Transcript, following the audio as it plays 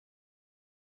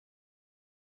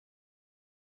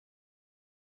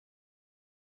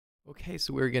Okay,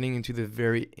 so we're getting into the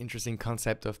very interesting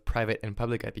concept of private and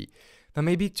public IP. Now,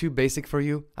 maybe too basic for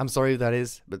you. I'm sorry if that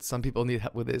is, but some people need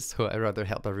help with this, so I'd rather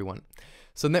help everyone.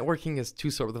 So networking has two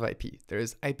sorts of IP. There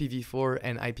is IPv4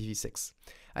 and IPv6.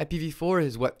 IPv4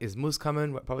 is what is most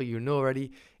common, what probably you know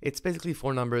already. It's basically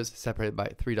four numbers separated by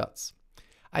three dots.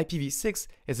 IPv6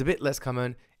 is a bit less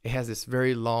common. It has this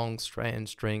very long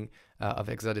string of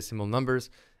hexadecimal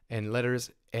numbers and letters,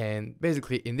 and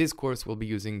basically in this course we'll be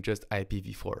using just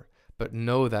IPv4, but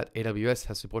know that AWS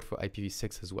has support for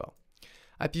IPv6 as well.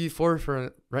 IPv4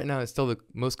 for right now is still the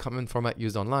most common format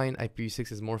used online.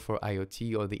 IPv6 is more for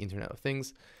IoT or the Internet of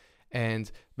Things, and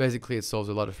basically it solves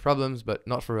a lot of problems, but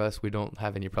not for us. We don't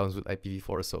have any problems with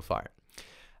IPv4 so far.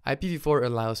 IPv4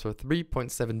 allows for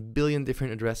 3.7 billion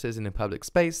different addresses in a public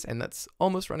space, and that's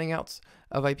almost running out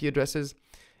of IP addresses.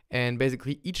 And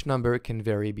basically each number can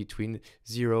vary between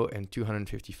 0 and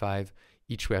 255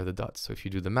 each way of the dots. So if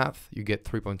you do the math, you get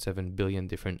 3.7 billion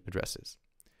different addresses.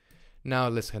 Now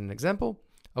let's have an example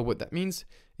of what that means.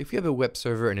 If we have a web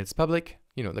server and it's public,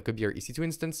 that could be our EC2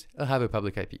 instance, it'll have a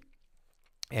public IP.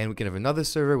 And we can have another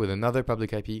server with another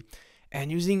public IP.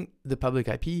 And using the public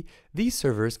IP, these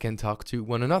servers can talk to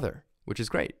one another, which is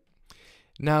great.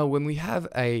 Now, when we have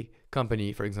a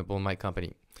company, for example, my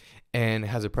company, and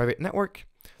has a private network,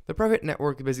 the private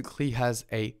network basically has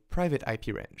a private IP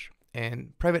range.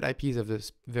 And private IPs have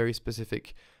this very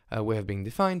specific way of being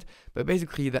defined, but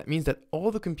basically that means that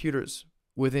all the computers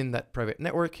within that private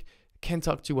network can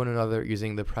talk to one another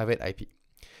using the private IP.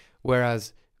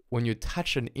 Whereas when you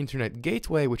attach an internet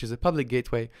gateway, which is a public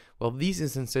gateway, well, these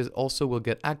instances also will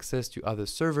get access to other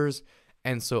servers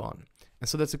and so on. And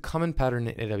so that's a common pattern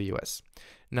in AWS.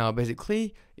 Now,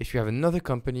 basically, if you have another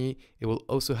company, it will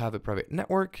also have a private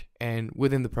network, and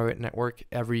within the private network,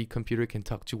 every computer can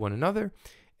talk to one another,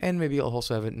 and maybe it'll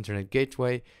also have an internet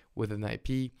gateway with an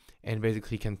IP, and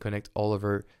basically can connect all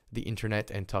over the internet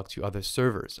and talk to other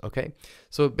servers, okay?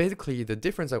 So basically, the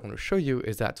difference I want to show you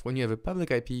is that when you have a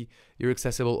public IP, you're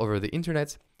accessible over the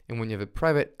internet, and when you have a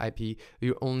private IP,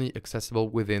 you're only accessible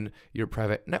within your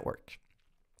private network.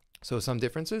 So some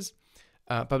differences.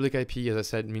 Public IP, as I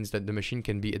said, means that the machine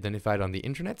can be identified on the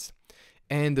internet,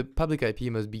 and the public IP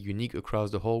must be unique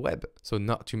across the whole web. So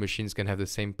not two machines can have the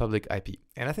same public IP.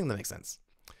 And I think that makes sense.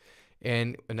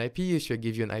 And an IP, if I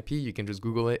give you an IP, you can just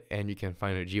Google it and you can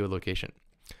find a geolocation.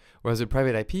 Whereas a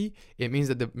private IP, it means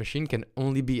that the machine can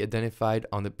only be identified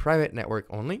on the private network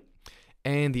only,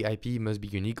 and the IP must be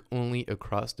unique only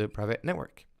across the private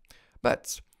network.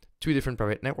 But two different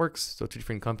private networks, so two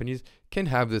different companies, can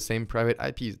have the same private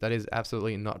IPs. That is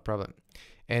absolutely not a problem.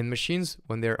 And machines,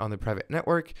 when they're on the private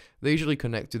network, they usually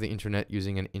connect to the internet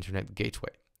using an internet gateway,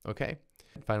 okay?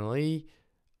 Finally,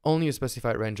 only a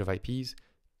specified range of IPs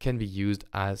can be used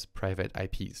as private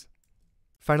IPs.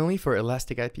 Finally, for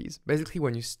elastic IPs, basically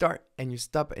when you start and you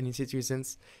stop an EC2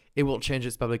 instance, it will change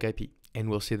its public IP,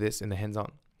 and we'll see this in the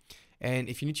hands-on. And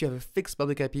if you need to have a fixed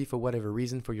public IP for whatever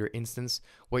reason for your instance,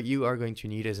 what you are going to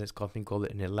need is something called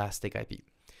an elastic IP.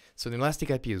 So an elastic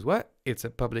IP is what? It's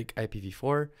a public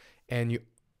IPv4, and you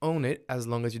own it as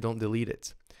long as you don't delete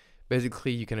it.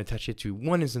 Basically, you can attach it to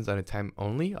one instance at a time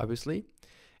only, obviously.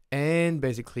 And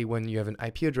basically, when you have an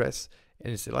IP address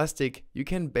and it's elastic, you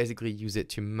can basically use it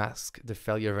to mask the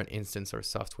failure of an instance or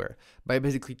software by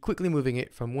basically quickly moving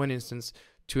it from one instance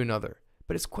to another.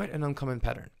 But it's quite an uncommon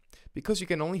pattern, because you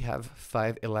can only have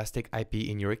 5 elastic IP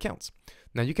in your accounts.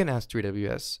 Now you can ask to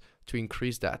AWS to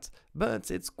increase that,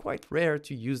 but it's quite rare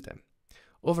to use them.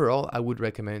 Overall, I would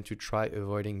recommend to try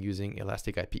avoiding using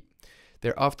elastic IP.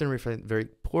 They're often reflect very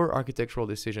poor architectural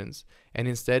decisions, and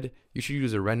instead you should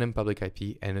use a random public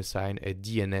IP and assign a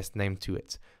DNS name to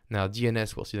it. Now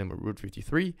DNS, we'll see them with Route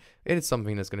 53, and it's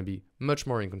something that's going to be much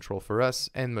more in control for us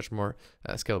and much more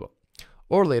scalable.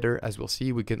 Or later, as we'll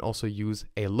see, we can also use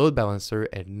a load balancer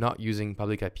and not using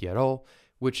public IP at all,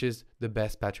 which is the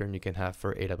best pattern you can have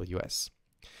for AWS.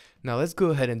 Now let's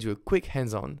go ahead and do a quick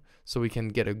hands-on so we can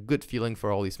get a good feeling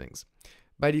for all these things.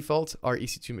 By default, our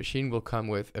EC2 machine will come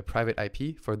with a private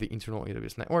IP for the internal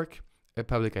AWS network, a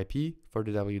public IP for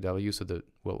the WW, so the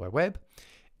World Wide Web.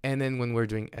 And then when we're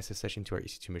doing SSH into our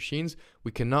EC2 machines,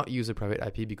 we cannot use a private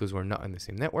IP because we're not on the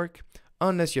same network,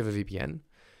 unless you have a VPN.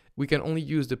 We can only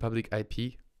use the public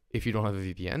IP if you don't have a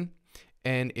VPN.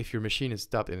 And if your machine is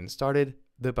stopped and started,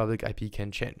 the public IP can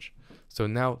change. So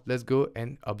now let's go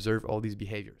and observe all these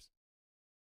behaviors.